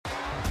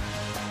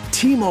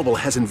T-Mobile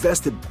has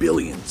invested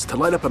billions to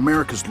light up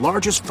America's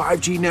largest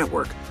 5G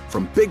network,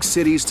 from big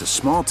cities to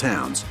small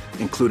towns,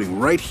 including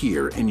right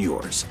here in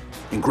yours.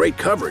 And great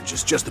coverage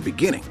is just the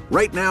beginning.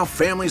 Right now,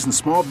 families and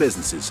small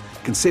businesses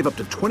can save up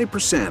to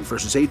 20%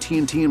 versus AT&T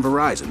and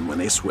Verizon when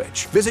they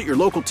switch. Visit your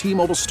local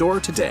T-Mobile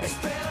store today.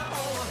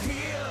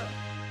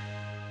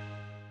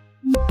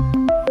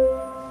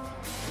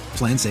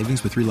 Plan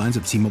savings with 3 lines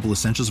of T-Mobile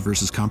Essentials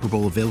versus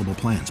comparable available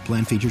plans.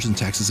 Plan features and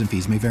taxes and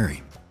fees may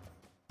vary.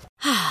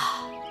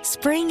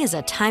 Spring is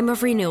a time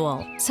of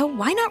renewal, so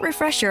why not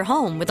refresh your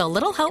home with a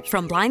little help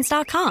from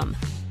Blinds.com?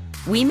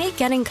 We make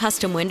getting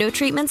custom window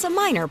treatments a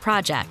minor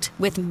project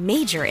with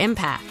major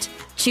impact.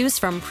 Choose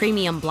from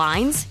premium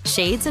blinds,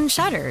 shades, and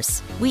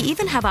shutters. We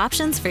even have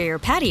options for your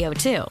patio,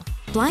 too.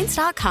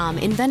 Blinds.com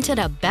invented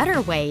a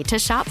better way to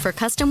shop for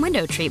custom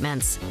window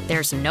treatments.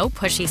 There's no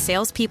pushy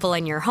salespeople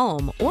in your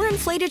home or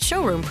inflated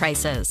showroom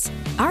prices.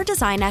 Our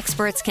design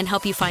experts can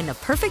help you find the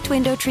perfect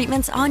window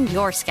treatments on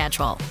your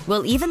schedule.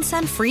 We'll even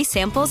send free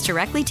samples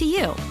directly to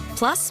you.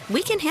 Plus,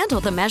 we can handle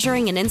the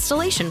measuring and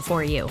installation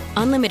for you.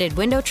 Unlimited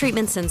window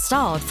treatments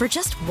installed for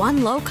just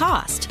one low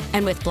cost.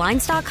 And with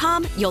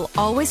Blinds.com, you'll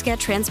always get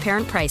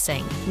transparent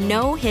pricing.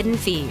 No hidden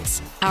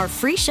fees. Our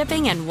free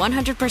shipping and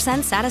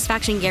 100%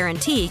 satisfaction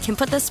guarantee can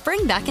put the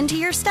spring back into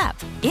your step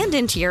and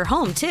into your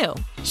home, too.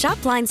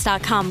 Shop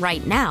Blinds.com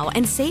right now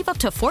and save up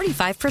to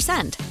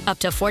 45%. Up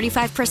to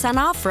 45%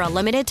 off for a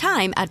limited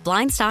time at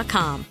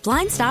Blinds.com.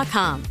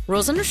 Blinds.com.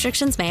 Rules and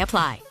restrictions may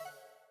apply.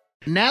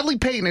 Natalie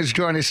Payton has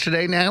joined us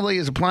today. Natalie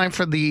is applying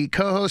for the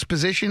co-host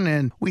position,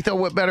 and we thought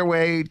what better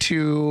way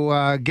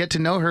to get to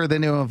know her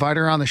than to invite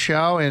her on the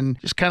show and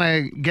just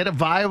kind of get a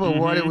vibe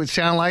of what it would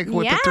sound like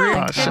with the three of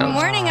us. Good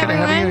morning, good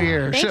everyone. to have you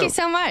here. Thank you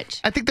so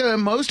much. I think the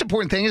most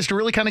important thing is to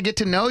really kind of get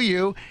to know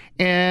you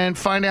and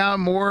find out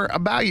more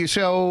about you.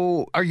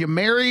 So, are you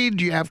married?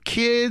 Do you have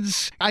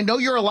kids? I know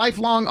you're a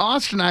lifelong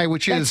Austinite,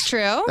 which That's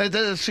true.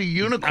 That's a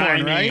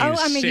unicorn, right? Oh, I'm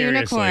a seriously.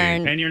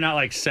 unicorn. And you're not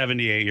like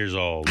 78 years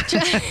old.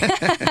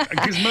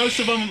 Because most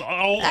of them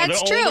are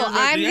That's true. older,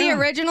 I'm the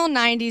original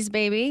 90s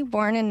baby,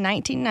 born in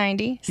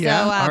 1990. So,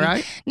 Yeah, all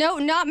right. No,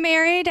 not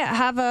married. I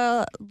have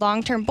a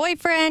long-term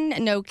boyfriend,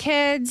 no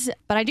kids,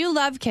 but I do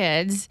love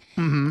kids.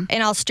 Mm-hmm.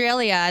 In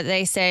Australia,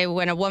 they say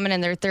when a woman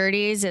in their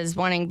 30s is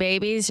wanting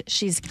babies,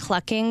 she's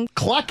clucking.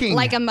 Clucking?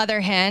 Like a mother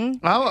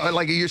hen. Oh,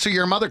 so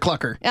you're a mother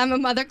clucker. I'm a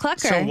mother clucker.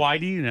 So why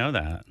do you know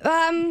that?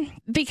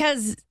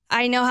 Because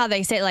I know how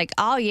they say, like,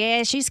 oh,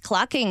 yeah, she's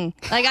clucking.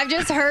 Like, I've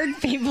just heard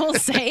people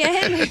say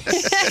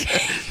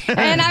it.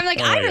 And I'm like,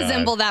 I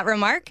resemble that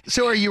remark.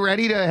 So are you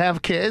ready to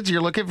have kids?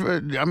 You're looking for,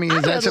 I mean, is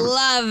I that would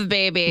love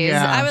babies.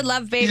 Yeah. I would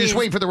love babies. You just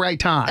wait for the right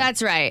time.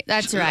 That's right.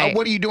 That's right.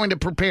 What are you doing to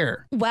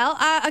prepare? Well,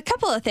 a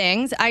couple of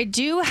things. I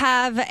do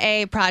have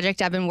a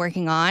project I've been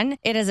working on.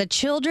 It is a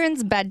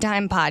children's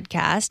bedtime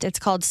podcast. It's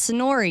called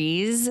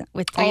Snories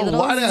with 3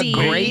 little what a Z's.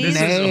 great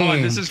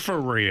name. This is for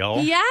real.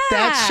 Yeah.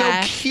 That's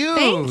so cute.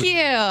 Thank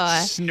you.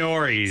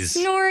 Snories.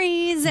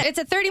 Snories. It's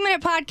a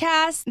 30-minute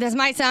podcast. This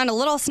might sound a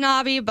little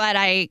snobby, but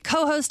I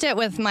co-host it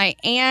with my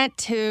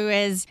aunt, who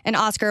is an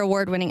Oscar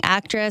award-winning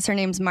actress. Her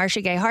name's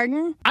Marcia Gay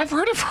Harden. I've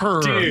heard of her.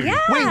 Dude. Yeah.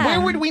 Wait,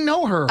 where would we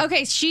know her?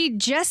 Okay, she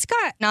just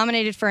got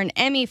nominated for an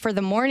Emmy for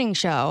The Morning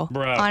Show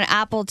Bruh. on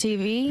Apple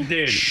TV.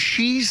 Dude.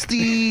 She's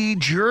the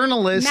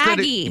journalist.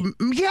 Maggie.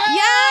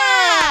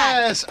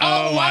 Yes.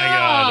 Oh, my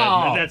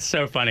wow. God. That's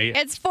so funny.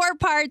 It's 4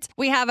 parts.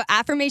 We have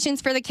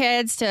affirmations for the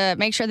kids to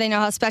make sure they know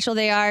how special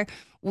they are.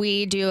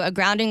 We do a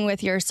grounding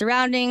with your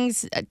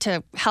surroundings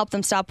to help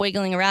them stop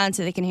wiggling around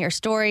so they can hear a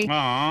story.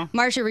 Aw.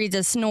 Marcia reads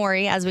a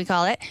snory, as we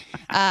call it.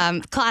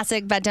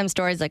 Classic bedtime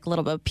stories like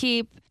Little Bo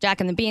Peep, Jack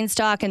and the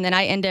Beanstalk, and then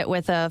I end it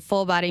with a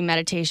full body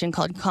meditation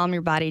called Calm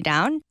Your Body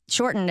Down.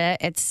 Shortened it,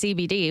 it's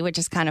CBD, which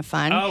is kind of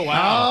fun. Oh,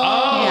 wow.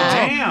 Oh,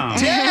 Yeah. damn.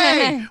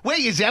 Dang. Wait,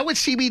 is that what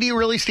CBD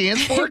really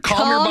stands for?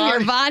 Calm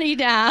your body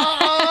down.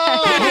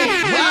 Oh, What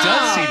does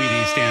wow.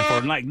 CBD stand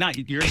for? Like, not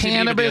your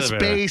CBD, but the other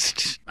bit.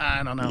 Cannabis-based,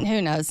 I don't know.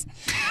 Who knows?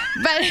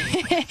 But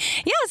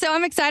yeah, so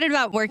I'm excited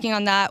about working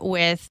on that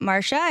with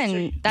Marcia,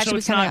 and that So should be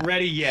it's coming not out.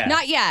 ready yet?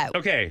 Not yet.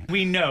 Okay,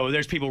 we know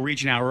there's people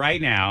reaching out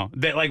right now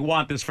that like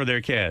want this for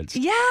their kids.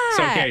 Yeah.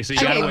 So, okay, so you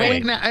gotta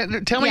wait. Now,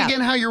 tell me Yeah.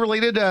 again how you're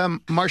related to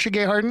Marcia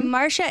Gay Harden.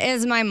 Marcia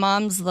is my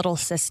mom's little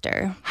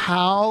sister.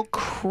 How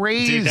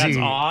crazy. Dude, that's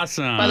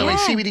awesome. By the way,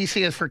 Yeah. CBD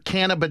stands for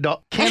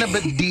cannabidiol.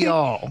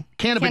 Cannabidiol.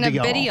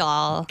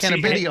 Cannabidiol.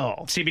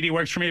 Cannabidiol. CBD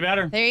works for me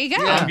better. There you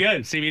go. I'm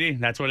good. CBD,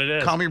 that's what it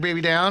is. Calm your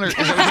baby down, or is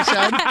that what you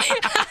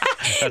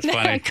said? That's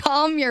funny.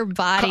 Calm your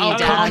body Calm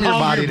down. your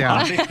body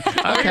down.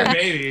 Okay,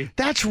 baby.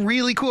 That's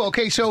really cool.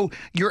 Okay, so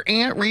your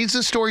aunt reads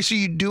the story, so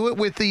you do it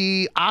with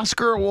the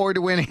Oscar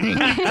award-winning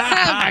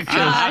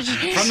actress.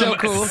 From So the,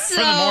 cool. From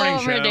the morning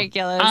So show.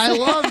 ridiculous. I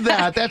love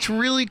that. That's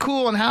really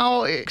cool, and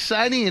how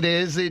exciting it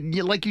is that,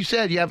 like you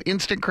said, you have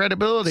instant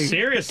credibility.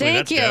 Seriously, Thank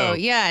that's you. dope.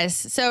 Yes.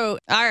 So,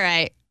 all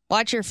right.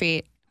 Watch your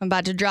feet. I'm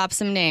about to drop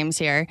some names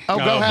here. Oh,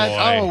 go Oh, ahead.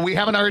 boy. Oh, we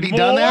haven't already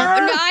done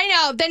that? No, I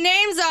know. The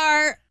names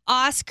are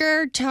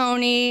Oscar,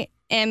 Tony,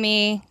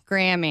 Emmy,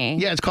 Grammy.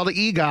 Yeah, it's called an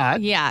EGOT.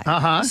 Yeah.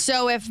 Uh-huh.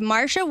 So if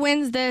Marsha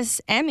wins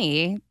this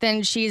Emmy,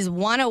 then she's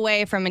one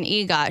away from an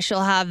EGOT.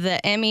 She'll have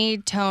the Emmy,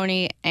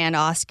 Tony, and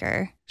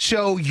Oscar.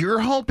 So you're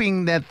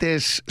hoping that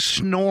this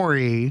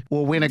Snorri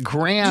will win a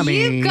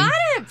Grammy. You got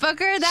it,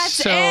 Booker. That's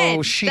so it.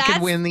 So she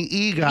can win the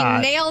EGOT.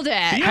 You nailed it.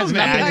 Can you You're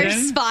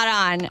imagine? spot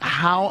on.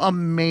 How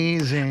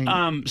amazing.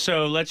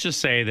 So let's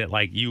just say that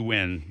like you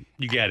win,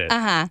 you get it.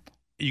 Uh-huh.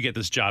 You get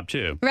this job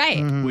too. Right.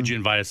 Mm-hmm. Would you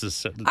invite us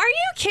to? Are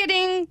you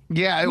kidding?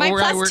 Yeah, My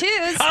we're- plus we're-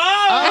 twos.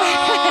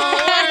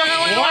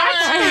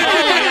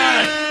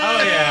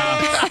 Oh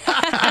yeah.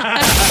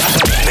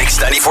 Mix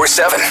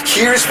 94.7.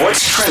 Here's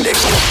what's trending.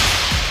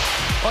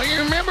 Well, you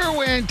remember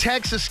when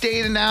Texas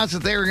State announced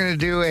that they were going to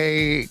do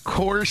a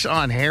course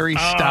on Harry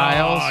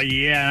Styles? Oh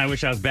yeah, and I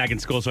wish I was back in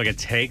school so I could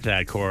take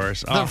that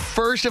course. The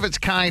first of its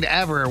kind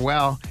ever.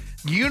 Well,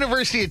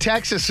 University of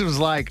Texas was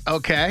like,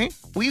 okay,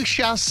 we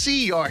shall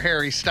see your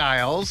Harry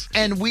Styles,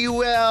 and we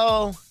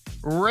will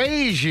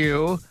raise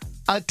you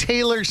a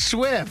Taylor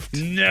Swift.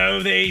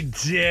 No, they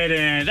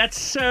didn't. That's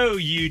so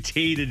UT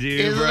to do,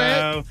 Isn't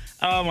bro. it?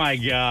 Oh my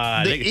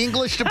God. The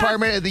English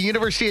department at the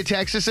University of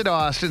Texas at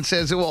Austin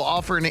says it will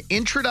offer an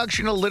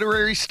introduction to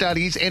literary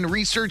studies and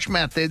research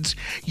methods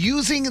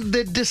using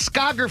the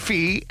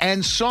discography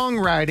and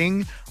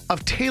songwriting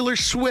of Taylor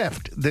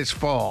Swift this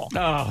fall.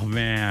 Oh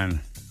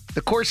man.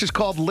 The course is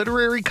called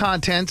Literary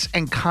Contents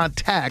and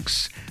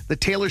Contexts, the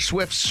Taylor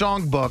Swift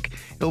Songbook.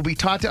 It will be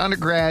taught to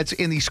undergrads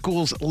in the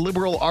school's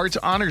Liberal Arts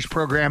Honors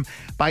Program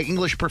by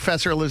English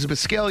professor Elizabeth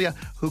Scalia,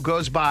 who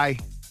goes by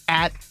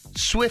at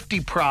Swifty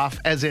Prof,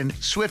 as in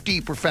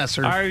Swifty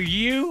Professor. Are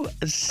you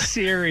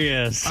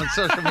serious? On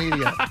social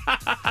media.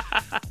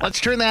 Let's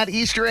turn that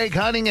Easter egg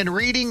hunting and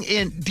reading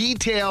in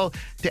detail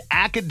to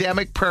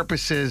academic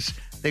purposes.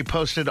 They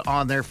posted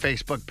on their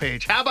Facebook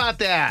page. How about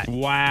that?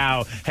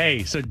 Wow.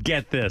 Hey, so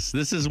get this.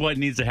 This is what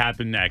needs to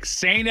happen next.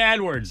 St.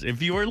 Edwards,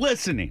 if you are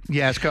listening,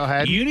 Yes, go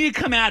ahead. you need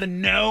to come out of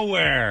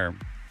nowhere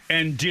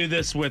and do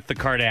this with the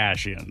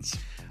Kardashians.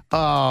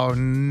 Oh,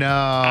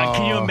 no.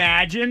 Can you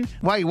imagine?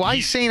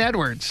 Why St.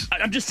 Edwards?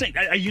 I'm just saying,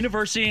 a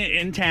university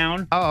in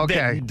town Oh, okay.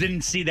 that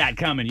didn't see that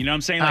coming. You know what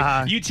I'm saying?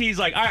 Like, UT's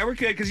like, all right, we're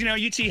good. Because,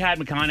 UT had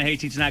McConaughey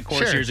teaching that course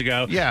Sure. years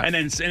ago. Yeah. And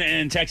then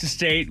and Texas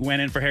State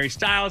went in for Harry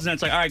Styles. And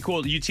it's like, all right, cool.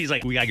 UT's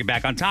like, we got to get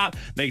back on top.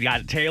 They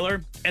got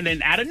Taylor. And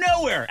then out of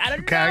nowhere,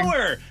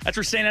 that's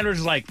where St. Edwards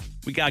is like,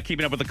 we got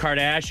Keeping Up with the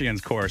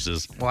Kardashians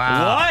courses.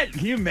 Wow. What?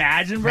 Can you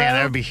imagine, bro? Man,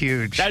 that would be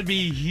huge. That'd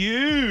be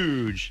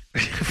huge.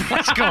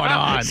 What's going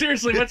on?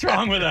 Seriously, what's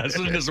wrong with us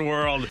in this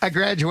world? I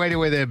graduated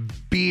with a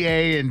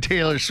BA in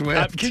Taylor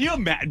Swift. Can you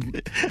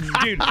imagine?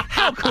 Dude,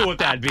 how cool would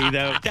that be,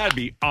 though? That'd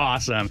be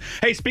awesome.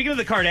 Hey, speaking of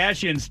the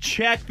Kardashians,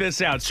 check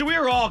this out. So we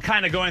were all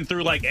kind of going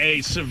through like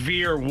a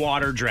severe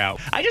water drought.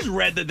 I just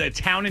read that the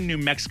town in New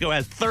Mexico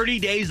has 30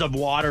 days of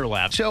water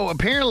left. So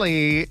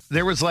apparently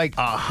there was like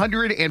a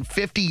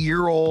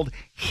 150-year-old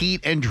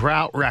heat and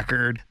drought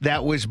record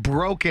that was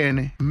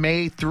broken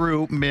May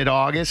through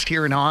mid-August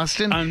here in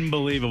Austin.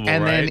 Unbelievable,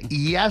 And right? then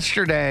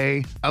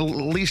yesterday, at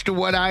least to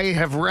what I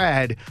have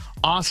read,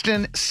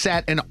 Austin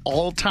set an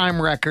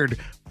all-time record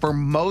for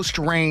most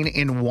rain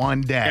in one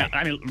day. Yeah,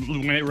 I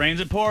mean, when it rains,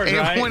 it pours,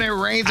 right? When it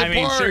rains, it I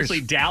mean, pours.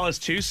 seriously, Dallas,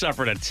 too,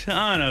 suffered a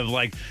ton of,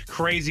 like,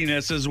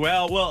 craziness as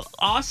well. Well,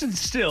 Austin's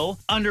still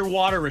under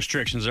water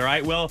restrictions, all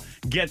right? Well,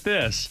 get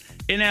this.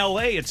 In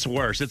L.A., it's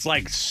worse. It's,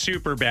 like,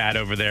 super bad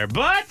over there.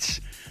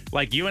 But,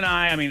 like you and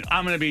I mean,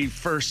 I'm going to be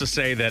first to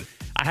say that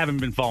I haven't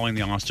been following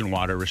the Austin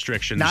water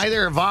restrictions.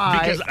 Neither have I.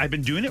 Because I've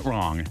been doing it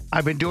wrong.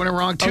 I've been doing it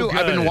wrong, too. Oh,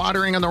 I've been good.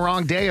 watering on the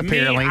wrong day,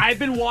 apparently. I've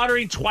been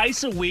watering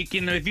twice a week,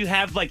 and if you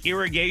have, like,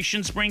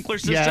 irrigation sprinkler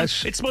system,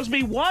 Yes. it's supposed to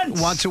be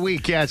once. Once a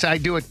week, yes. I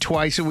do it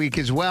twice a week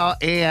as well.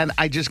 And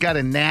I just got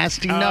a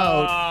nasty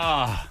note.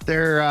 Ah.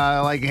 They're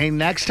like, hey,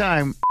 next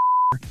time,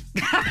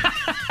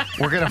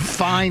 we're going to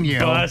fine you.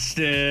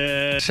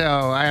 Busted. So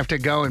I have to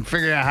go and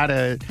figure out how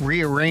to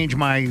rearrange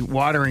my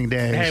watering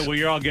days. Hey, well,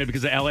 you're all good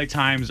because the LA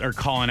Times are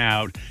calling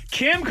out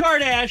Kim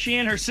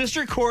Kardashian, her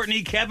sister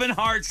Kourtney, Kevin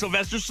Hart,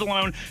 Sylvester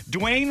Stallone,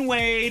 Dwayne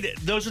Wade.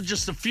 Those are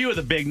just a few of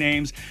the big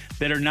names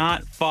that are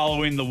not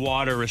following the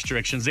water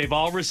restrictions. They've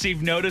all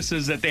received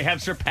notices that they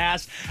have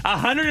surpassed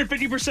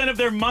 150% of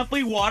their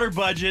monthly water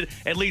budget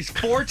at least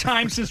 4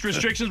 times since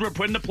restrictions were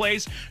put into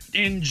place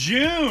in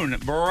June.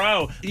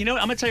 Bro, you know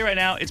what? I'm going to tell you right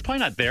now, it's probably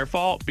not their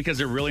fault because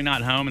they're really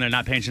not home and they're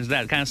not paying attention to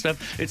that kind of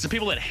stuff. It's the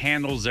people that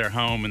handles their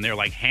home and they're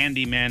like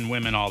handymen,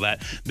 women, all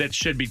that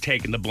should be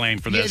taking the blame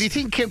for Yeah, this. do you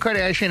think Kim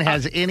Kardashian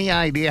has any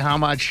idea how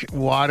much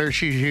water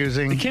she's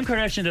using? Kim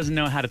Kardashian doesn't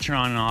know how to turn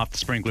on and off the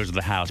sprinklers of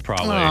the house,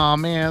 probably. Oh,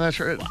 man, that's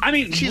right. I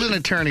mean, she's an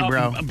attorney,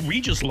 bro.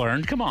 We just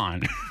learned. Come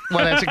on.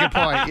 Well, that's a good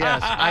point.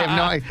 Yes,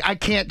 I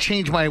can't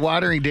change my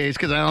watering days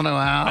because I don't know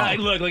how.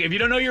 Look, if you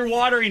don't know your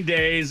watering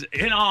days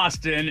in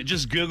Austin,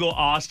 just Google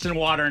Austin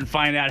water and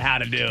find out how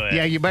to do it.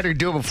 Yeah, you better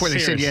do it before they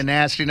send you a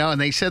nasty note. And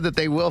they said that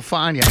they will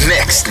find you.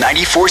 Mix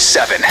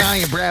 94.7.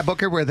 Hi, Brad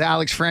Booker with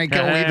Alex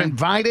Franco. Hey. We've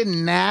invited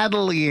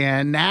Natalie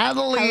in.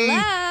 Natalie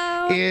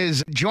Hello.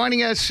 is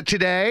joining us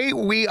today.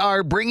 We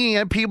are bringing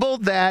in people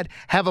that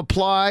have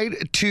applied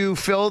to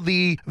fill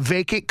the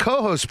vacant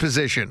co-host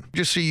position,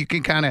 just so you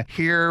can kind of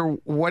hear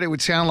what it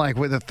would sound like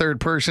with a third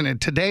person. And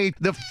today,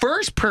 the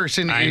first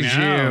person is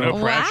you. No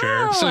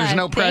pressure. Wow, So there's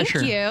no pressure.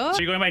 Thank you. So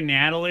you're going by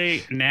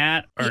Natalie,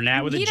 Nat, or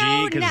Nat with a You G?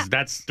 know, Because Nat-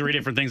 that's 3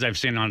 different things I've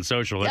seen on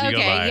social that you go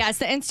Okay, by. yes,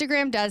 the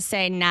Instagram does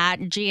say Nat,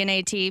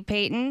 G-N-A-T,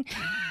 Peyton.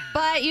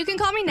 But you can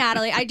call me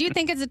Natalie. I do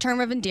think it's a term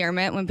of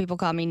endearment when people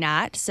call me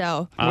Nat.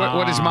 So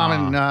What does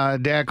mom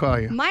and dad call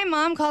you? my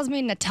mom calls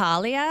me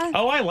Natalia.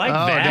 Oh, I like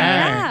Oh, that.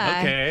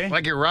 dang. Okay.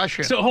 Like you're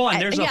Russian. So hold on,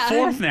 there's yeah. a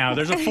fourth now.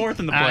 There's a fourth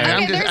in the play.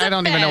 there's I a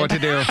don't even know what to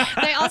fifth.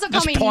 do. They also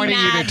call Just me point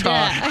at you to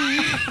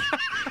Nad.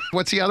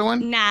 What's the other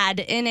one?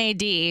 Nad,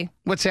 N-A-D.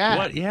 What's that?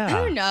 What? Yeah.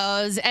 Who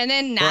knows? And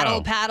then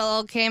Naddle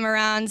Paddle came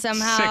around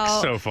somehow.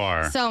 6 so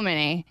far. So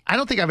many. I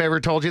don't think I've ever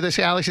told you this,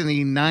 Alex, in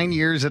the 9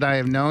 years that I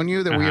have known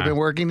you, that we have been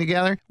working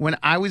together. When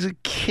I was a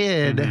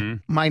kid,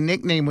 my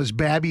nickname was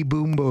Babby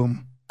Boom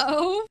Boom.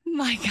 Oh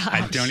my gosh.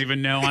 I don't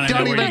even know. I Don't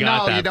know where even you got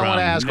know. that You don't from. want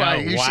to ask No,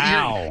 why.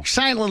 wow. You're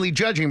silently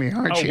judging me,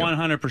 aren't Oh, you?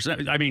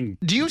 100%. I mean,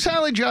 Do you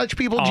silently judge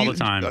people? All Do you, the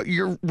time.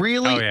 You're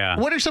really? Oh, yeah.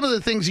 What are some of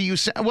the things that you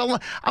say? Well,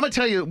 I'm going to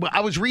tell you,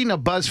 I was reading a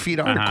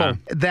BuzzFeed article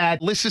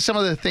that listed some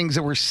of the things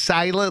that we're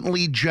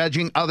silently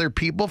judging other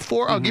people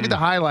for. I'll give you the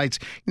highlights.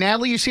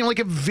 Natalie, you seem like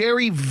a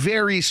very,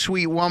 very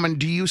sweet woman.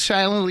 Do you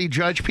silently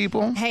judge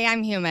people? Hey,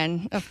 I'm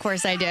human. Of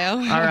course I do. All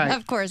right.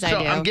 Of course I So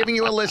do. I'm giving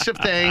you a list of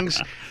things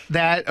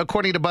that,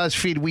 according to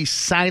BuzzFeed, we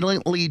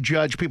silently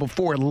judge people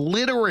for.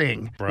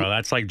 Littering. bro,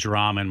 that's like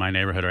drama in my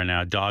neighborhood right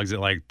now. Dogs that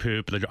like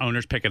poop, the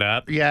owners pick it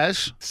up.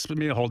 Yes. This would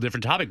be a whole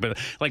different topic, but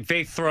like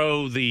they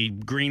throw the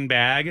green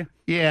bag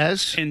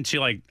Yes. into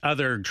like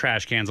other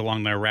trash cans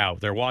along their route,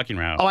 their walking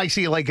route. Oh, I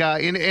see. Like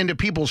into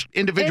people's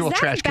individual Is that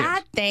trash a bad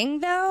cans. thing,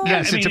 though?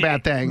 Yes, it's a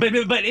bad thing.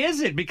 But is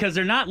it? Because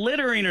they're not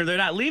littering or they're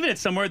not leaving it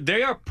somewhere.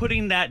 They are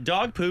putting that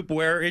dog poop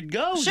where it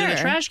goes in a Sure.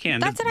 trash can.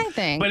 That's what I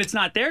think. But it's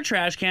not their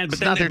trash can.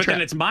 But, not their then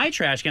it's my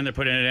trash can they're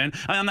putting it in.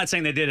 I'm not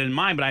saying they did it in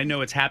mine, but I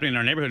know it's happening in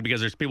our neighborhood because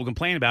there's people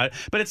complaining about it.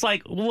 But it's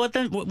like, what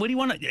then? What do you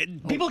want to?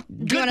 People, Do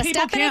you good want to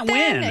people step in can't it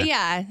then? win.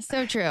 Yeah,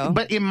 so true.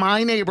 But in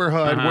my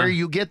neighborhood, where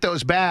you get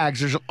those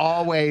bags, there's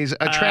always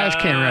a trash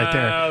can right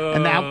there,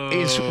 and that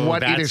is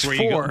what it is That's where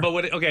you go. for.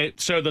 But okay,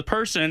 so the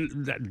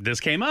person this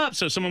came up.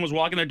 So someone was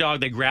walking their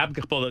dog. They grabbed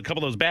a couple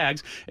of those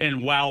bags,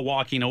 and while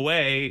walking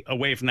away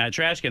from that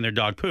trash can, their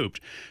dog pooped.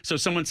 So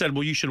someone said,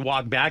 "Well, you should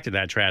walk back to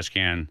that trash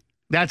can."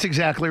 That's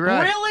exactly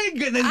right. Really?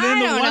 Then the I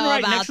don't one know right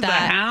about next to the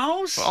that.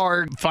 house?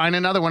 Or find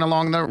another one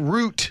along the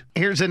route.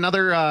 Here's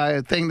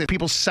another thing that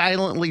people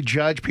silently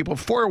judge people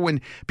for: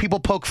 when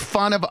people poke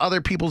fun of other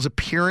people's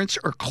appearance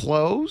or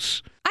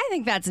clothes. I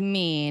think that's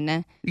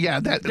mean. Yeah,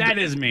 That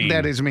is mean.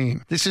 That is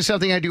mean. This is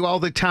something I do all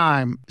the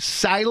time: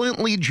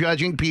 silently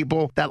judging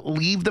people that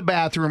leave the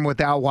bathroom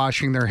without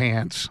washing their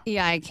hands.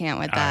 Yeah, I can't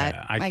with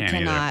that. I can't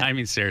cannot. either. I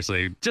mean,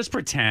 seriously, just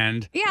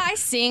pretend. Yeah, I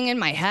sing in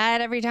my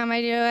head every time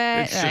I do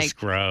it. It's just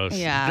gross.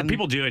 yeah. The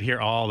people do it here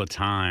all the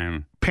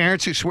time.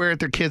 Parents who swear at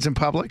their kids in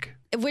public.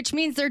 Which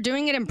means they're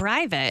doing it in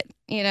private,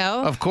 you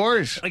know? Of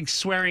course. Like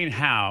swearing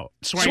how?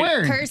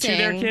 Swearing. Cursing. to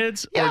their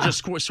kids, Yeah. or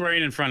just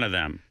swearing in front of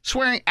them?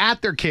 Swearing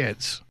at their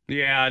kids.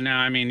 Yeah, no,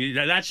 I mean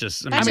that's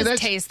just. That's mean, just that's-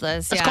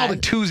 tasteless. That's yeah. called a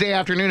Tuesday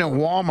afternoon at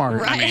Walmart.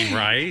 Right. I mean,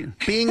 right?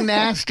 Being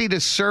nasty to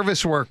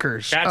service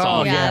workers. That's oh,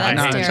 all. Yeah,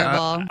 no, that's it's-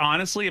 terrible.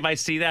 Honestly, if I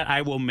see that,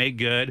 I will make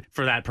good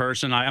for that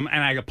person. And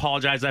I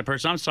apologize to that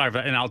person. I'm sorry for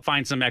that, and I'll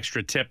find some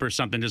extra tip or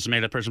something just to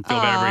make that person feel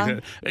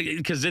better.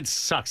 Because it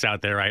sucks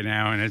out there right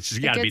now, and it's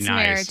just got to be Good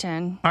nice.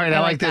 Samaritan. All right,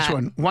 I like this that.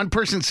 one. One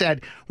person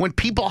said, when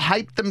people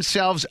hype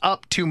themselves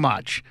up too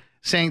much,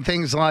 saying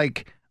things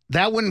like,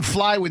 that wouldn't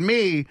fly with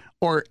me,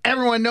 or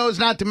everyone knows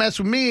not to mess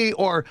with me,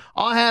 or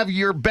I'll have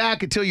your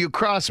back until you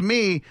cross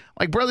me.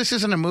 Like, bro, this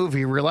isn't a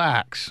movie.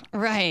 Relax.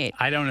 Right.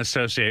 I don't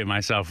associate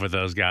myself with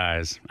those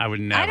guys. I would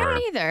never. I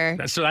don't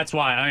either. So that's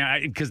why. I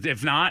mean, because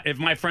if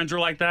my friends were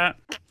like that,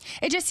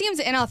 It just seems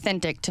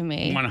inauthentic to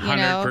me.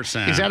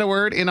 100%. Is that a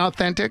word,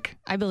 inauthentic?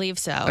 I believe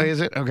so. Oh,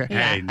 is it? Okay.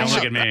 Yeah. Hey, don't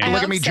look at me. I Look at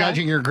hope me so.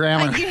 judging your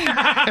grammar.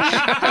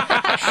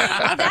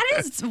 That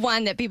is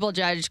one that people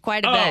judge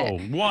quite a Oh,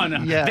 bit.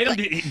 one. Yeah. They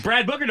don't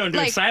Brad Booker don't do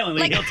it like-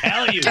 silently. like, He'll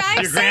tell you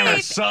drive your grammar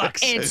safe.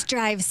 sucks. It's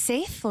drive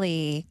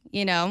safely,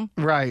 you know?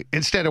 Right.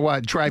 Instead of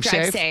what? Drive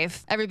Drive safe?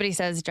 safe. Everybody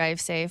says drive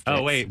safe. but oh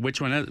it's- wait,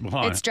 which one is? Hold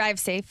on. It's drive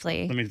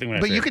safely. Let me think. What I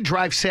But said. you could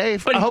drive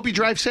safe. I hope you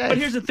drive safe. But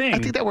here's the thing. I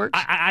think that works.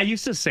 I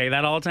used to say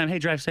that all the time. Hey,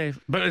 drive safe.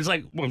 But it's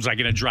like, was I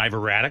going to drive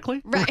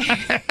erratically? Right.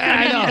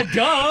 I know.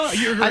 Duh.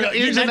 You're, I know.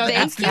 Here's another,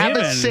 Thank you. have a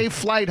given. safe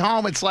flight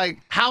home. It's like,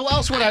 how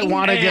else would I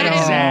want to get There's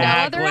home?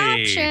 Exactly. no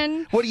other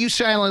option. What do you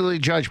silently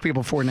judge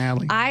people for,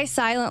 Natalie? I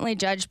silently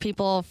judge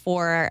people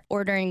for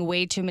ordering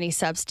way too many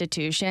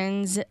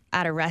substitutions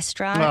at a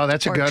restaurant. Oh,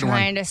 that's a or good one.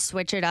 trying to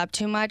switch it up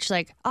too much.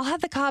 Like, I'll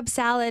have the Cobb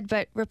salad,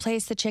 but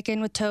replace the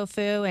chicken with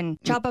tofu and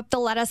chop up the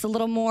lettuce a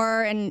little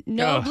more and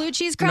no Oh, blue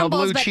cheese no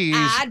crumbles, blue but cheese.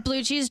 add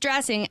blue cheese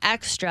dressing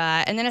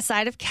extra and then a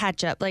side of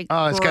ketchup. Like,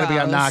 Oh, it's gotta be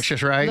gross.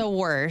 obnoxious, right? The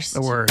worst.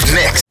 The word.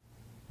 Mix.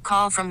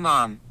 Call from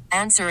mom.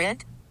 Answer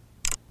it.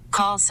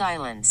 Call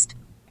silenced.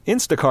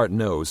 Instacart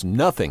knows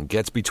nothing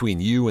gets between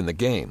you and the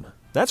game.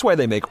 That's why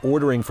they make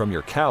ordering from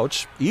your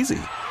couch easy.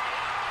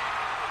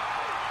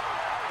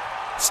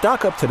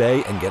 Stock up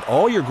today and get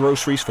all your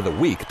groceries for the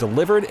week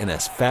delivered in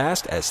as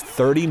fast as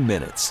 30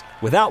 minutes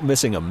without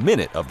missing a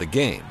minute of the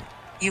game.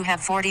 You have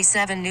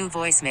 47 new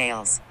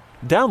voicemails.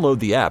 Download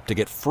the app to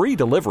get free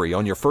delivery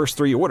on your first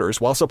 3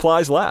 orders while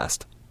supplies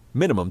last.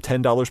 Minimum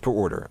 $10 per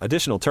order.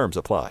 Additional terms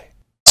apply.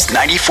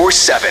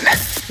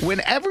 94.7.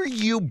 Whenever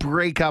you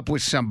break up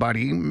with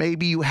somebody,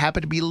 maybe you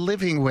happen to be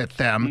living with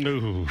them,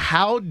 Ooh.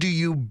 how do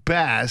you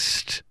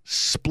best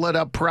split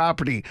up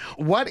property?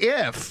 What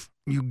if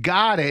you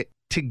got it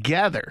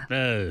together?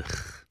 Ugh.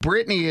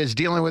 Brittany is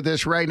dealing with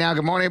this right now.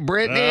 Good morning,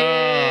 Brittany.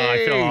 Oh,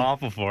 I feel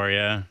awful for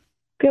you.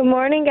 Good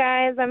morning,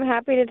 guys. I'm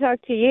happy to talk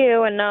to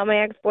you and not my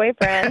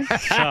ex-boyfriend.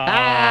 Oh,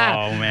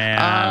 man.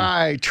 All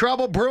right.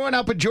 Trouble brewing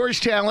up in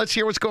Georgetown. Let's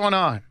hear what's going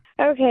on.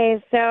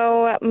 Okay,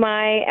 so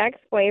my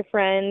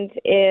ex-boyfriend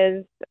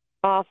is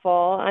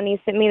awful, and he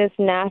sent me this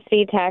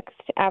nasty text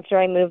after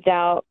I moved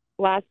out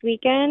last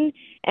weekend,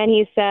 and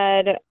he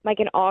said, like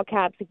in all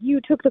caps,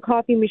 "You took the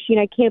coffee machine.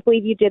 I can't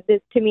believe you did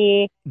this to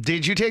me."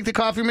 Did you take the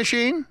coffee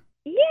machine?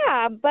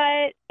 Yeah,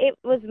 but it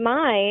was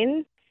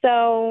mine,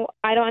 so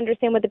I don't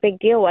understand what the big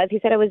deal was. He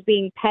said I was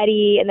being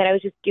petty and that I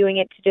was just doing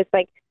it to just,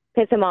 like,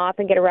 piss him off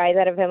and get a rise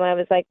out of him. And I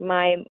was like,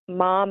 my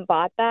mom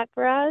bought that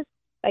for us,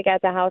 like, as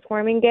a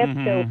housewarming gift.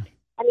 Mhm. So,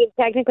 I mean,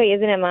 technically,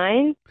 isn't it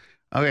mine?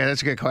 Okay,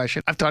 that's a good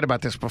question. I've thought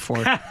about this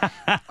before.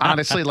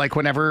 Honestly, like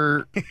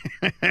whenever...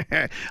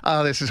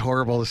 oh, this is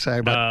horrible to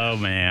say, but... Oh,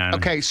 man.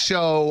 Okay,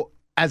 so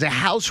as a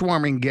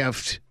housewarming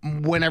gift,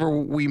 whenever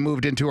we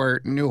moved into our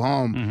new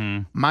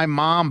home, my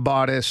mom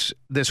bought us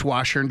this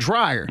washer and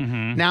dryer.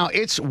 Now,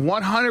 it's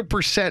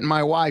 100%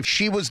 my wife.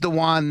 She was the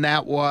one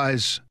that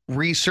was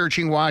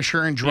researching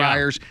washer and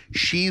dryers. Yeah.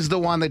 She's the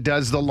one that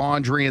does the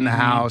laundry in the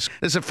house.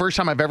 This is the first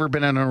time I've ever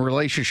been in a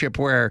relationship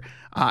where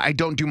I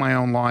don't do my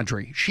own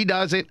laundry. She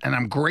does it, and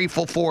I'm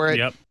grateful for it.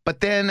 Yep.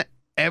 But then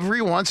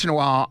every once in a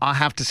while, I'll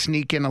have to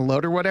sneak in a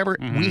load or whatever.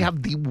 We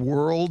have the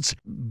world's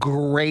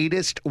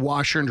greatest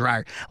washer and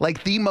dryer,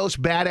 like the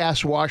most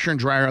badass washer and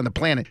dryer on the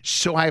planet.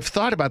 So I've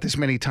thought about this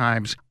many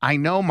times. I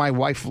know my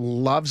wife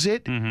loves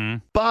it,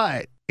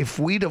 but if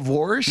we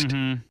divorced,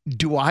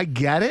 do I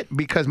get it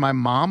because my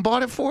mom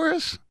bought it for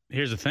us?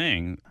 Here's the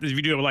thing. If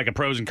you do like a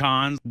pros and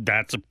cons,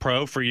 that's a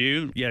pro for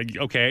you. Yeah,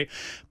 okay.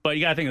 But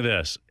you got to think of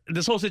this.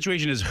 This whole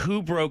situation is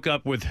who broke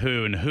up with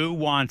who and who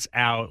wants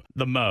out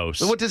the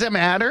most. What does that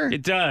matter?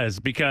 It does,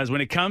 because when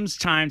it comes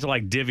time to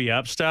like divvy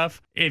up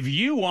stuff, if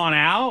you want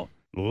out,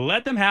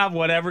 let them have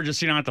whatever, just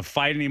so you don't have to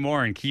fight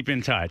anymore and keep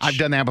in touch. I've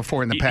done that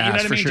before in the past, you know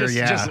what I for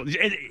mean?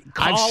 sure,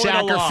 Call I've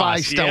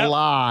sacrificed a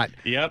lot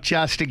Yep.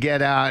 just to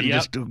get out and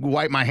just to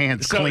wipe my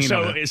hands clean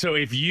of it. So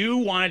if you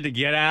wanted to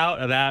get out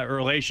of that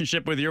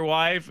relationship with your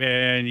wife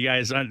and you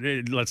guys,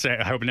 let's say,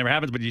 I hope it never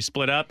happens, but you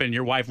split up and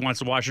your wife wants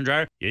to wash and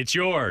dryer, it's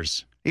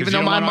yours. Even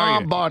though my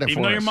mom bought it for us.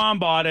 Even though your mom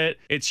bought it,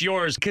 it's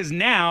yours. Because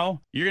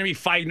now you're going to be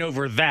fighting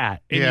over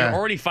that. And you're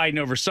already fighting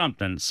over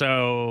something.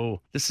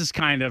 So this is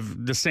kind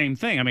of the same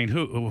thing. I mean,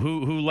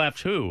 who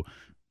left who?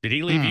 Did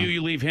he leave you?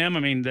 You leave him? I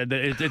mean,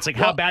 it's like,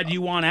 how bad do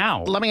you want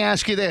out? Let me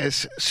ask you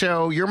this.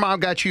 So your mom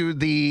got you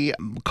the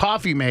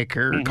coffee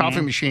maker, coffee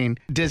machine.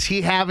 Does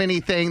he have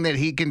anything that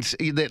he can,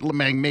 that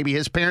maybe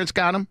his parents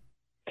got him?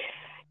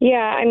 Yeah,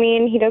 I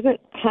mean, he doesn't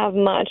have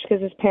much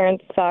because his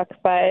parents suck,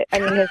 but, I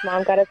mean, his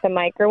mom got us a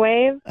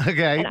microwave.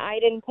 Okay. And I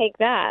didn't take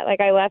that.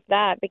 Like, I left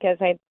that because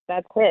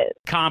that's his.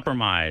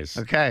 Compromise.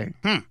 Okay.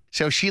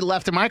 So she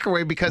left the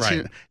microwave because...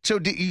 Right.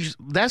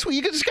 That's what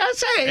you just got to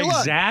say. Hey,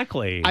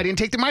 exactly. Look, I didn't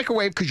take the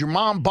microwave because your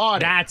mom bought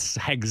it. That's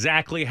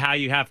exactly how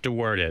you have to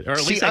word it. Or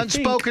at least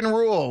unspoken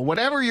rule.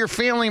 Whatever your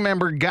family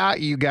member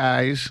got you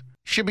guys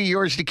should be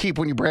yours to keep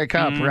when you break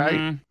up,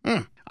 right?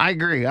 I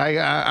agree.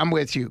 I'm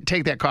with you.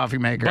 Take that coffee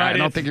maker. But I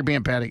don't think you're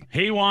being petty.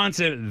 He wants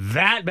it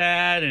that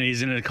bad, and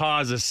he's going to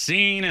cause a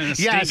scene and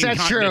a yes,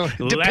 that's true.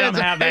 Let him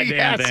have that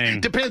damn thing.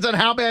 Depends on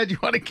how bad you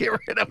want to get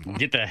rid of him.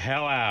 Get the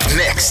hell out.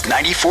 Mix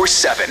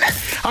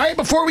 94.7. All right,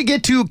 before we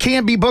get to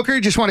Can Be Booker,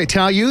 just want to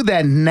tell you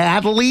that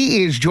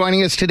Natalie is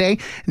joining us today.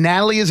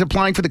 Natalie is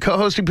applying for the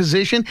co-hosting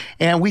position,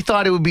 and we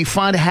thought it would be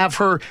fun to have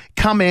her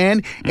come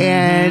in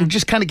and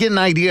just kind of get an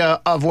idea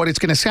of what it's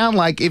going to sound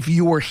like if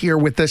you were here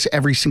with us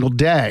every single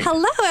day.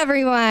 Hello,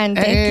 everyone.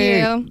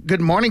 Thank you. Good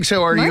morning.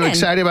 So are you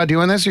excited about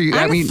doing this?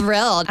 I'm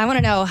thrilled. I want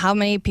to know how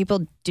many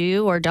people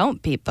do or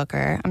don't beat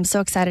Booker. I'm so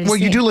excited to see. Well,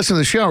 you do listen to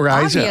the show,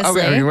 right? Obviously.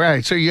 Okay,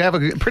 right. So you have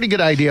a pretty good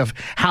idea of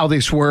how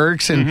this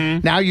works.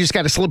 And now you just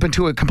got to slip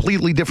into a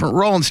completely different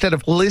role. Instead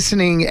of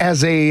listening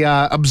as a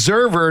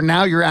observer,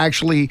 now you're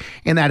actually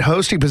in that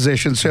hosting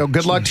position. So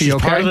good luck to you,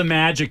 okay? Part of the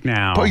magic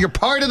now. Oh, you're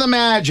part of the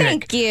magic.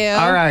 Thank you.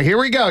 All right, here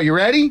we go. You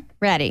ready?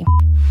 Ready.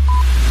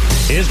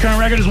 His current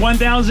record is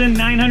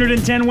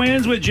 1,910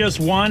 wins with just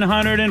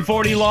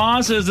 140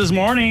 losses this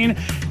morning.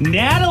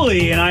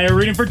 Natalie and I are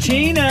rooting for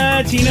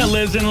Tina. Tina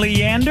lives in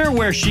Leander,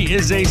 where she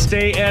is a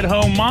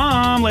stay-at-home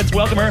mom. Let's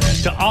welcome her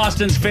to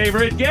Austin's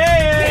favorite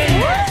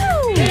game.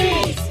 Woo!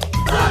 Tina!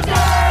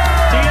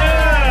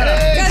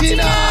 Hey,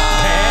 Tina!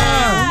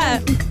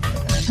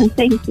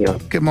 Thank you.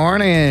 Good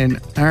morning.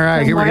 All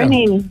right, here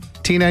we go.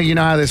 Tina, you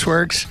know how this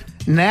works.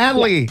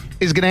 Natalie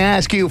is going to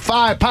ask you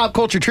 5 pop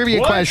culture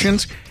trivia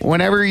questions.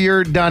 Whenever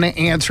you're done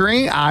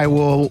answering, I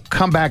will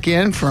come back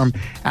in from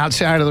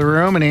outside of the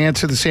room and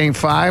answer the same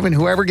 5, and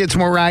whoever gets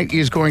more right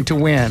is going to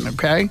win,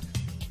 okay?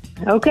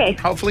 Okay.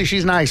 Hopefully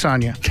she's nice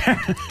on you. All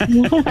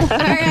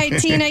right,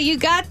 Tina, you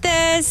got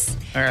this.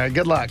 All right,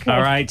 good luck.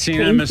 All right,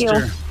 Tina, Thank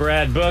Mr. you.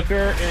 Brad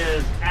Booker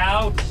is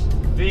out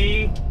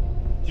the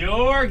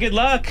door. Good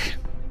luck.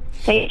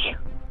 Thank you.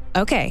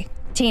 Okay,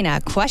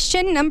 Tina,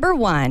 question number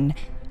 1.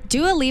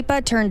 Dua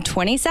Lipa turned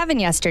 27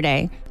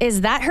 yesterday.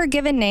 Is that her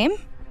given name?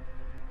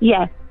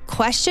 Yes.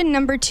 Question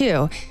number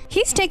 2.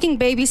 He's taking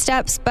baby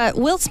steps, but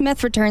Will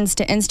Smith returns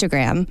to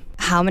Instagram.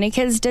 How many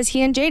kids does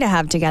he and Jada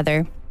have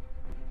together?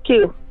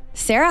 2.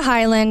 Sarah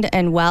Hyland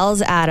and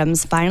Wells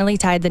Adams finally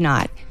tied the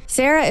knot.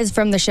 Sarah is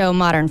from the show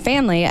Modern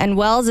Family, and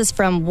Wells is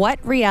from what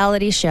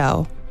reality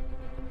show?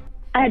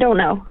 I don't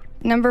know.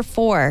 Number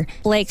 4.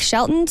 Blake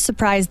Shelton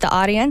surprised the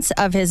audience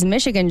of his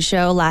Michigan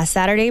show last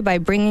Saturday by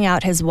bringing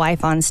out his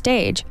wife on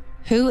stage.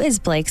 Who is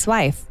Blake's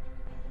wife?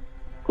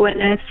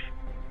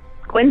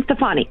 Gwen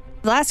Stefani.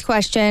 Last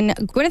question.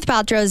 Gwyneth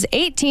Paltrow's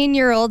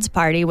 18-year-old's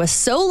party was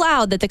so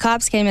loud that the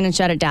cops came in and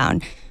shut it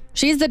down.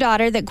 She's the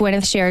daughter that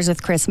Gwyneth shares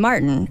with Chris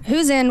Martin,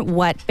 who's in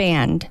what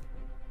band?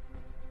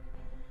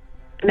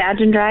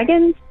 Imagine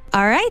Dragons.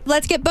 All right,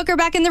 let's get Booker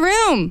back in the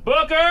room.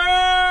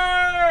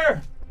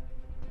 Booker!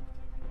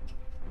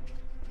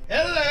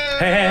 Hello.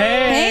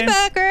 Hey. Hey,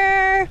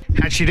 Booker.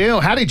 How'd she do?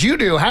 How did you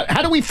do?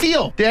 How do we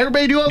feel? Did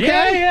everybody do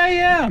okay?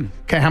 Yeah.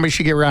 Okay, how many did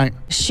she get right?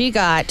 She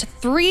got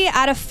 3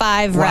 out of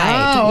 5 right.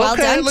 Wow, Well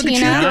okay, done, look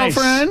Tina. at you, Nice.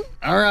 girlfriend.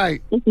 All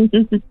right.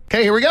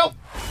 Okay, here we go.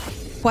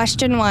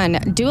 Question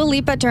 1. Dua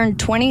Lipa turned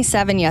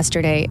 27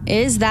 yesterday.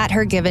 Is that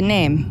her given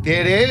name?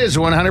 It is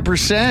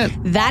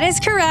 100%. That is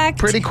correct.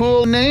 Pretty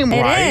cool name,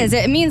 It right? is.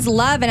 It means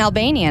love in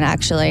Albanian,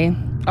 actually.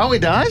 Oh, it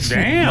does?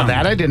 Damn. Well,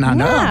 that I did not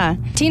know. Yeah.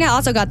 Tina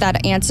also got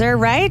that answer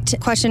right.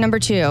 Question number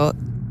 2.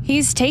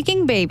 He's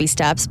taking baby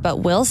steps, but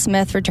Will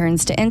Smith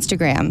returns to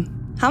Instagram.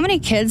 How many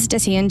kids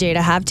does he and Jada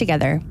have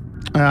together?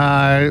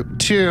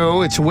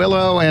 2. It's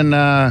Willow and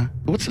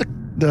what's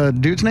the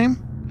dude's name?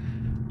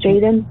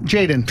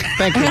 Jaden.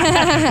 Thank you.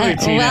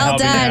 Tina, Well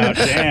help me done. out.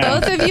 Damn.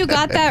 Both of you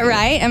got that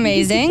right.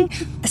 Amazing.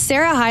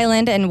 Sarah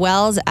Hyland and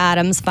Wells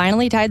Adams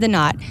finally tied the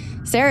knot.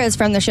 Sarah is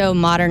from the show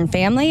Modern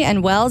Family,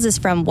 and Wells is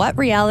from what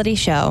reality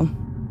show?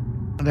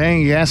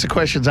 Dang, you asked the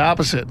questions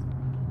opposite.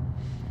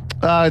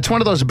 It's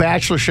one of those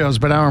Bachelor shows,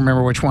 but I don't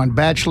remember which one.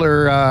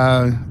 Bachelor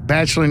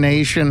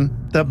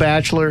Nation, The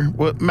Bachelor.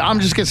 Well, I'm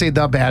just going to say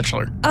The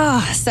Bachelor.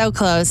 Oh, so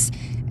close.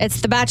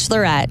 It's The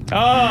Bachelorette.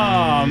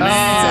 Oh, man.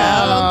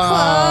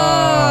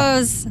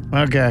 So close.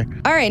 Okay.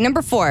 All right,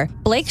 number 4.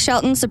 Blake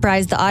Shelton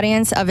surprised the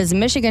audience of his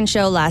Michigan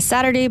show last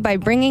Saturday by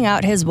bringing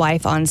out his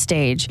wife on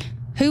stage.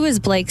 Who is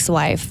Blake's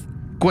wife?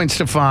 Gwen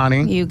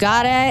Stefani. You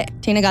got it.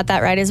 Tina got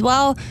that right as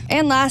well.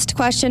 And last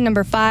question,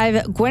 number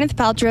 5. Gwyneth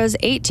Paltrow's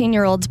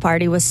 18-year-old's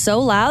party was so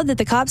loud that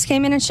the cops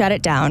came in and shut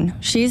it down.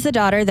 She's the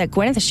daughter that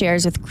Gwyneth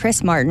shares with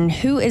Chris Martin,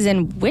 who is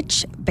in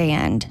which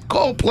band?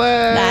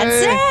 Coldplay.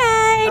 That's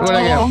right. What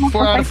I get?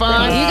 4 out of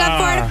 5? You got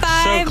 4 out of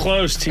 5. So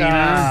close,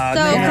 Tina.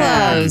 So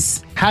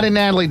close. How did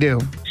Natalie do?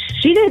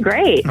 She did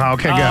great.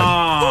 Okay, good.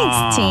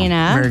 Thanks,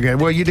 Tina. Very good.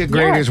 Well, you did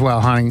great as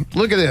well, honey.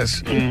 Look at this.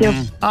 Thank you. You're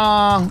a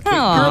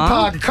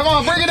pug. Come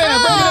on, bring it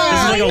in. This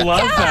is like a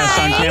love fest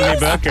on Kimmy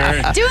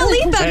Booker. Dua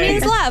Lipa Hey,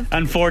 means love.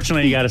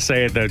 Unfortunately, you got to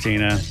say it though,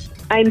 Tina.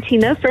 I'm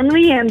Tina from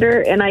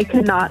Leander, and I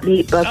cannot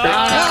beat Booker.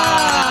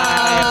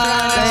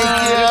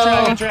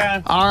 Thank you.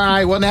 All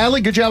right. Well, Natalie,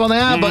 good job on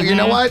that. But you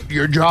know what?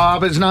 Your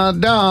job is not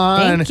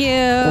done. Thank you.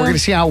 We're going to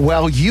see how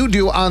well you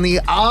do on the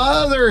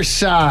other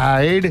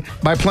side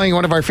by playing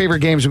one of our favorite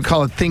games. We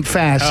call it Think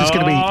Fast. It's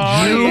going to be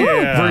you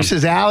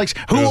versus Alex.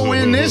 Who will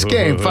win this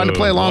game? Fun to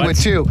play along with,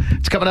 too.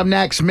 It's coming up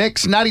next.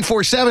 Mix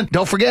 94.7.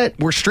 Don't forget,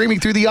 we're streaming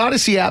through the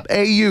Odyssey app,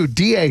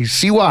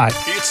 AUDACY.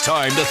 It's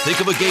time to think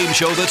of a game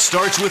show that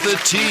starts with a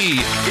T.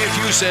 If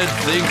you said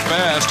Think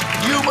Fast,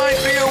 you might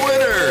be a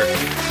winner.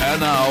 And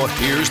now,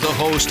 here's the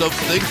host of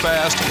Think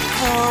Fast,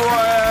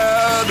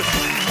 Brad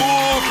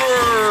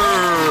Booker.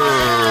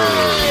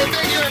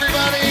 Thank you,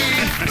 everybody.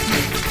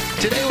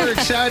 Today we're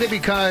excited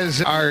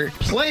because our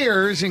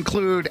players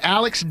include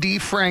Alex D.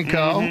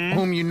 Franco,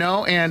 whom you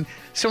know, and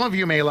some of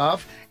you may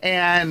love.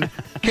 And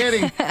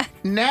kidding,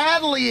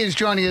 Natalie is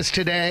joining us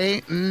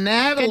today.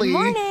 Natalie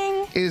Good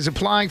morning. is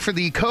applying for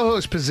the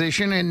co-host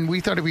position, and we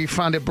thought it'd be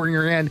fun to bring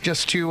her in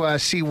just to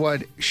see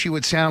what she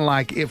would sound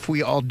like if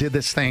we all did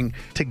this thing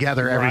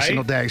together every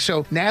single day.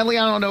 So, Natalie,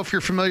 I don't know if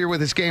you're familiar with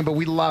this game, but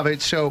we love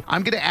it. So,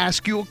 I'm going to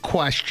ask you a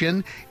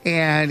question,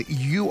 and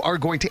you are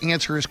going to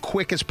answer as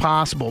quick as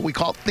possible. We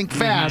call it Think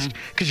Fast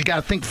because you got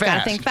to think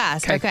fast. Gotta think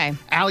fast. Okay.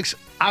 Alex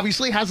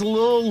obviously has a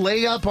little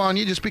layup on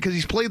you just because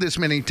he's played this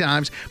many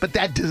times, but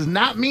that does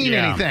not mean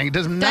anything. It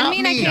does not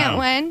mean I can't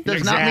win.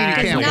 Does not mean you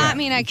can't win. Does not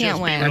mean I can't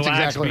Just win. Be relaxed, That's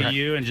exactly be right.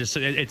 you, and just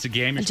it's a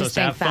game. You're And supposed just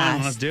to have think fun.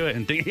 fast. Let's do it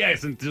and think.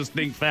 Yes, and just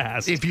think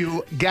fast. If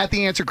you got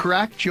the answer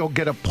correct, you'll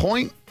get a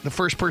point. The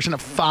first person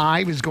of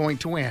 5 is going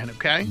to win,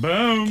 okay?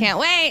 Boom. Can't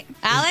wait.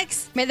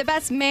 Alex, may the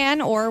best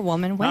man or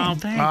woman win. Oh,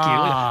 thank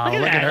you.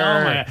 Look at that.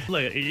 Oh, my God.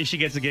 Look, if she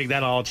gets a gig,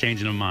 that'll all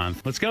change in a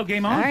month. Let's go.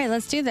 Game on. All right,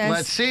 let's do this.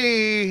 Let's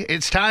see.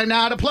 It's time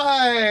now to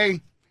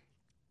play.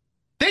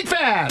 Think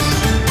Fast.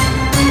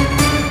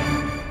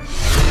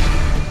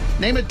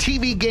 Name a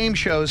TV game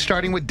show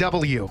starting with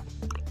W.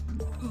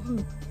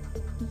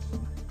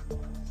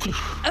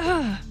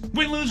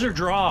 Win, lose, or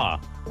draw.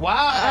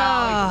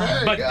 Wow.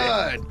 Very But-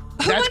 good.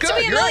 Who wants to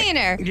be a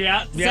millionaire?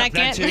 Yeah, Second.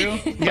 that too.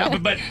 Yeah,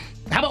 but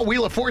how about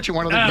Wheel of Fortune?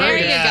 One of the There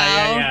greatest. you go.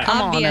 yeah.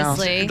 Come on now.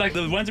 Obviously. like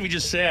the ones that we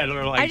just said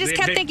are like I just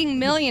kept thinking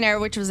millionaire,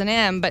 which was an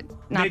M, but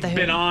not they've the who.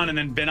 been on and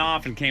then been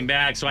off and came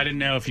back, so I didn't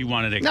know if you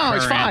wanted it. No,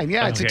 it's current. fine.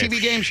 Yeah, it's a Okay. TV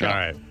game show. All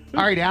right.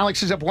 All right,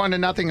 Alex is up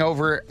 1-0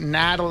 over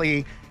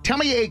Natalie. Tell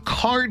me a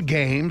card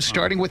game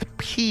starting with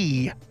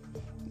P.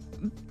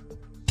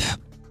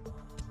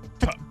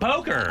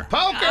 Poker. Poker!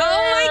 Oh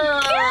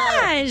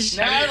my gosh!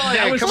 Natalie,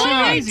 That was come too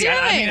on. easy. Do it.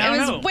 I mean, I it don't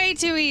was know. way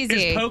too easy.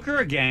 Is poker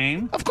a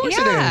game? Of course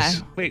Yeah. it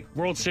is. Wait,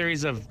 World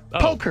Series of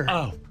Poker.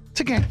 Oh, It's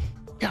a game.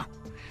 Yeah.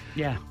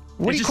 yeah.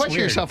 What do you question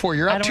yourself for?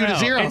 You're up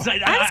 2-0. It's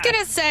like, I was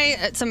gonna say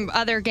some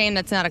other game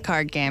that's not a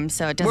card game,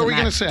 so it doesn't What were we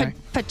matter. gonna say?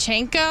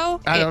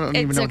 Pachinko? I don't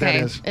even it's know what okay.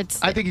 that is.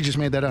 It's I think you just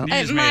made that up. You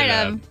it just made might it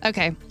have. up.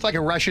 Okay. It's like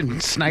a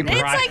Russian sniper.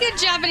 It's like a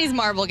Japanese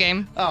marble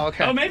game. Oh,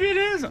 okay. Oh, maybe it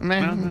is.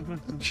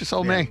 Man, she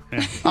sold me.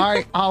 All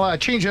right, I'll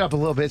change it up a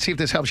little bit, see if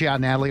this helps you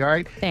out, Natalie, all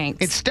right? Thanks.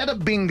 Instead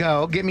of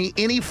bingo, give me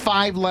any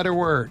 5-letter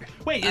word.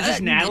 Wait, is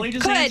this Natalie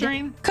just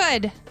answering?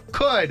 Could.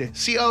 Could.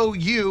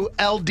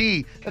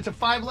 C-O-U-L-D. That's a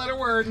 5-letter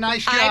word.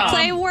 Nice job. I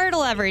play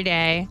Wordle every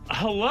day.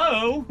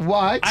 Hello?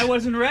 What? I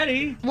wasn't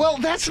ready. Well,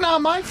 that's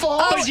not my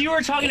fault. But you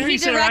were talking to her. he You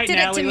said, all right, directed it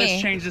to Natalie, me.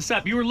 let's change this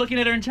up. You were looking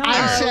at her and telling I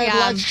her. said, yeah.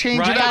 let's change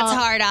Right? it up. That's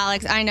hard,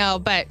 Alex. I know,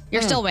 but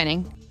you're still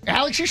winning.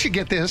 Alex, you should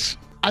get this.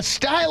 A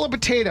style of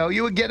potato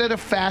you would get at a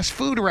fast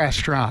food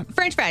restaurant.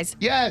 French fries.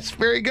 Yes,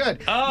 very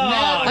good. Oh,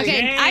 Natalie,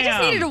 Okay, I just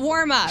damn. needed to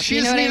warm up. she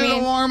you know just what I needed mean?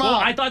 to warm Well,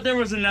 up. I thought there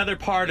was another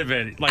part of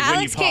it, like when you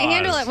Alex can't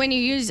handle pause. it when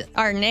you use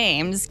our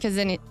names, because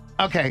then it.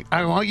 Okay,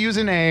 I won't use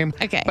a name,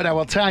 Okay. but I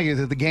will tell you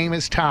that the game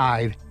is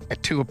tied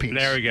at 2 apiece.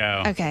 There we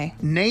go. Okay.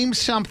 Name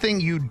something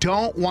you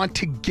don't want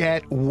to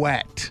get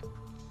wet.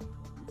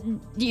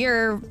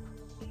 Your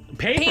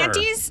Paper.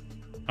 panties?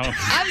 Oh.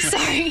 I'm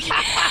sorry.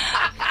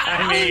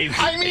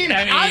 I mean,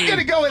 I'm going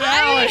to go with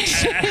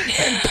Alex.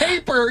 And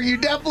paper, you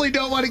definitely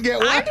don't want to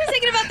get I'm wet. just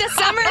thinking about the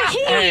summer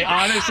heat. Hey,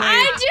 honestly,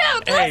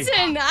 I do. hey,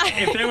 Listen.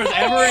 if there was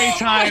ever a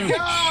time,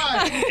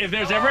 God. if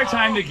there's ever a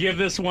time to give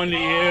this one to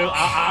you,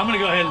 I'm gonna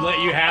go ahead and let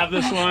you have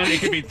this one. It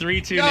could be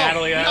 3-2,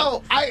 Natalie.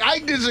 No, I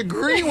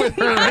disagree with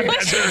her. I'm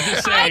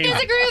just I saying.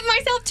 disagree with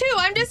myself too.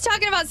 I'm just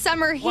talking about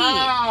summer heat.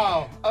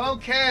 Wow.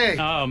 Okay.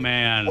 Oh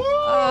man.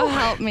 Oh,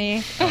 help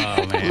me.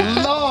 Oh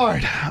man.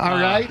 Lord. All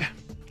right.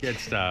 Good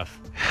stuff.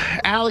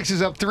 Alex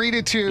is up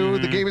 3-2.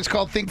 The game is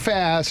called Think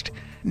Fast.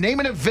 Name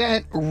an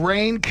event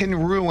rain can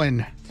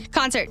ruin.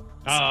 Concert.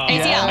 Oh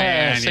ATL.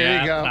 man, There you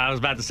yeah. go. I was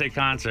about to say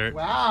concert.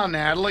 Wow,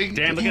 Natalie.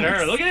 Damn, look at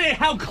her. Look at it,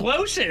 how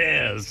close it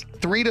is.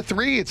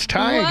 3-3. It's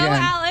tie Whoa,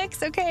 again.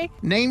 Alex. Okay.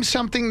 Name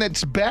something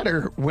that's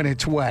better when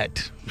it's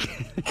wet.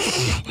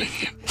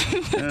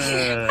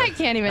 I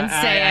can't even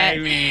say I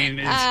it. mean,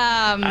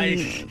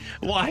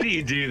 why do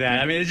you do that?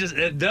 I mean, it's just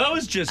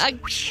those just A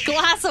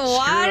glass of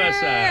water.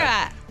 screw us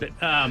up.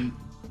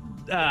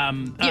 You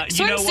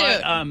know what?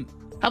 Swimsuit.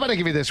 How about I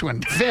give you this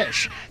one?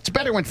 Fish. It's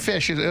better when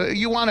fish is.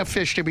 You want a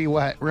fish to be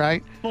wet,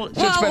 right? Well, So it's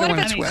Well, better what when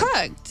if it's wet.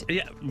 cooked?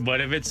 Yeah.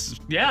 What if it's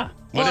What Well,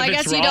 if I it's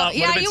guess raw? you don't. What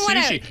Yeah, if it's you want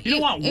sushi? to. You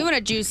don't want. You want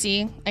a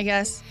juicy, I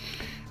guess.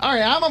 All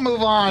right, I'm going to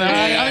move on. All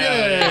right, I'm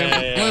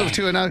going to move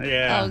to another.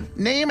 Yeah.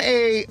 Name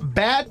a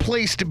bad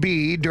place to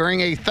be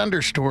during a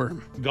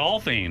thunderstorm.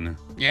 Golfing.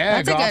 Yeah,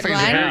 That's a good golfing is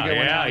a one. very Yeah, good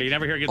one. yeah. You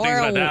never hear good Or things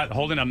a- about that.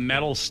 Holding a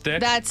metal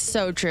stick. That's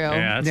so true.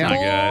 Yeah, that's Yeah. not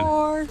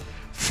good.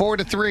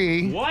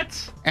 4-3.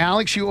 What?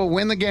 Alex, you will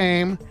win the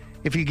game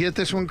if you get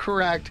this one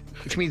correct,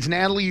 which means,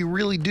 Natalie, you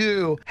really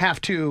do have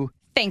to.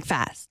 Think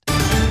fast. Keep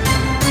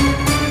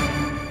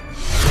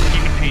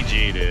it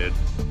PG, dude.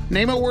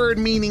 Name a word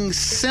meaning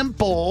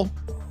simple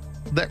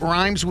that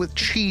rhymes with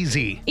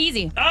cheesy.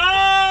 Easy. Oh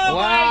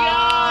my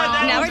God!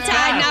 that Now was we're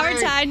tied. Now fast.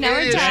 we're tied. Now It we're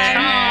is tied.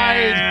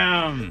 tied.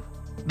 Damn.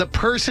 The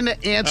person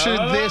that answered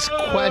this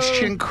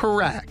question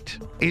correct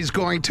is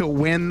going to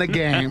win the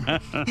game.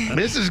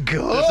 This is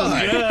good. This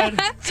is good.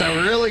 It's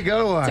a really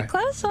good one.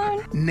 Close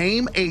one.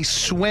 Name a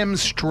swim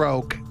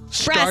stroke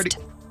Breast.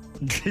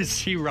 Is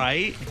she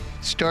right?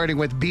 starting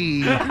with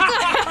B. I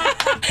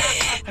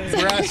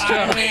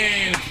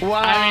mean,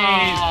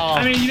 Wow.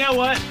 I mean, you know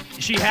what?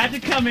 She had to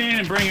come in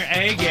and bring her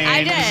A game.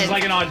 I did. This is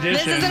like an audition.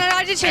 This isn't an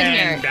audition and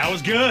here. That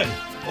was good.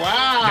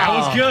 Wow. That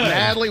was good.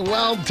 Natalie,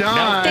 well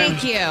done.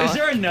 Thank you. Is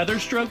there another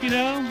stroke, you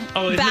know?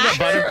 Oh, is Back? it a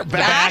butter?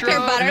 Back or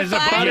And is it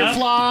butterfly?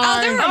 Butterfly.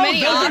 Oh, there were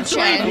many those are options.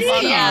 three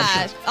options.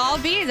 Yeah, all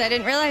B's. I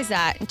didn't realize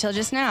that until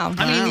just now.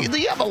 I mean,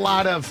 you have a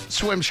lot of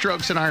swim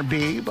strokes in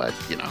R&B, but,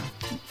 you know.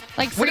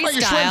 Like What about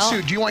your freestyle.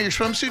 swimsuit? Do you want your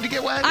swimsuit to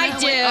get wet? I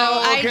Natalie? do.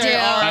 Oh, I okay. do.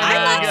 All right. I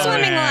love There you go.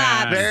 swimming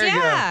laps. There you go.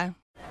 Yeah.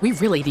 We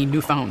really need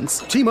new phones.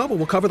 T-Mobile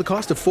will cover the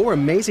cost of 4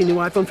 amazing new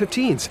iPhone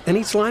 15s, and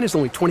each line is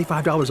only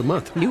 $25 a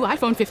month. New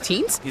iPhone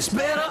 15s? It's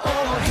better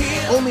over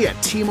here. Only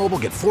at T-Mobile,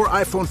 get 4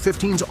 iPhone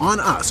 15s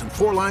on us and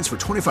 4 lines for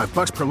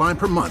 $25 per line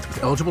per month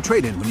with eligible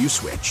trade-in when you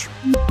switch.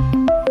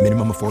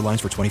 Minimum of 4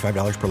 lines for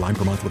 $25 per line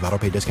per month with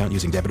autopay discount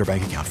using debit or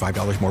bank account.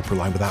 $5 more per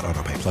line without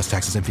autopay, plus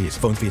taxes and fees.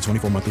 Phone fee at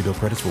 24 monthly bill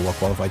credits for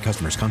well-qualified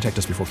customers. Contact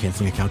us before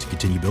canceling account to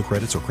continue bill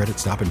credits or credit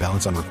stop and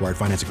balance on required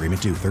finance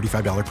agreement due.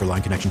 $35 per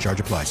line connection charge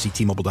applies. See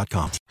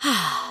T-Mobile.com.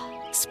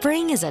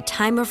 Spring is a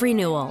time of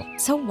renewal,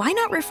 so why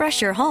not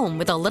refresh your home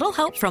with a little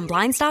help from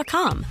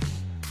Blinds.com?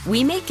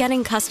 We make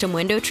getting custom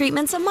window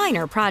treatments a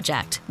minor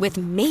project with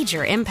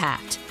major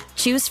impact.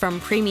 Choose from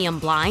premium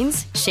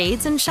blinds,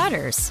 shades, and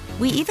shutters.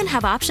 We even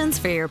have options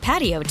for your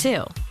patio,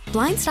 too.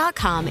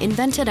 Blinds.com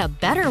invented a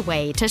better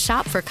way to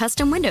shop for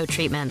custom window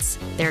treatments.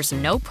 There's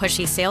no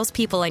pushy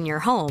salespeople in your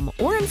home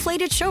or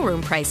inflated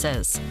showroom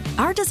prices.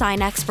 Our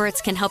design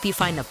experts can help you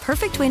find the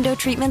perfect window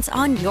treatments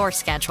on your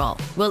schedule.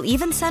 We'll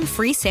even send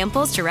free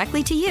samples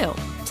directly to you.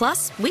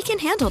 Plus, we can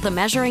handle the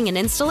measuring and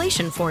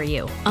installation for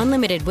you.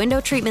 Unlimited window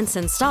treatments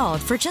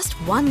installed for just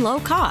one low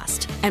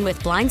cost. And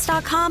with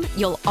Blinds.com,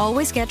 you'll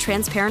always get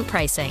transparent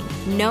pricing.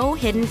 No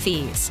hidden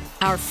fees.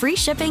 Our free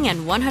shipping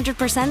and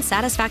 100%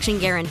 satisfaction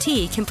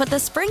guarantee can put the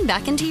spring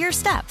back into your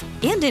step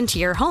and into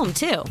your home,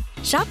 too.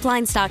 Shop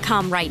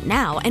Blinds.com right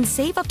now and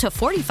save up to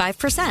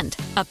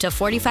 45%. Up to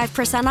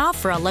 45% off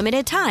for a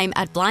limited time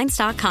at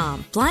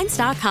Blinds.com.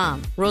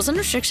 Blinds.com. Rules and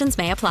restrictions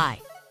may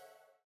apply.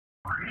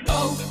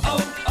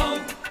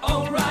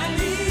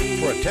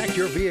 O'Reilly. Protect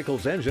your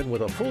vehicle's engine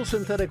with a full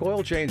synthetic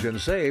oil change and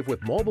save with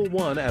Mobil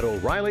 1 at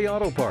O'Reilly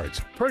Auto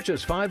Parts.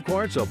 Purchase 5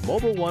 quarts of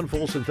Mobil 1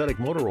 full synthetic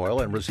motor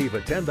oil and receive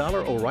a $10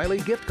 O'Reilly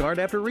gift card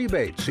after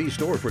rebate. See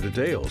store for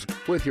details.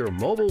 With your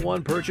Mobil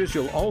 1 purchase,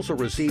 you'll also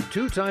receive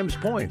 2 times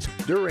points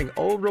during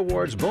O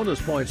Rewards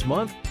Bonus Points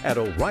Month at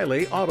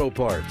O'Reilly Auto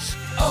Parts.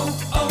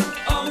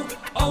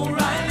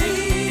 O'Reilly.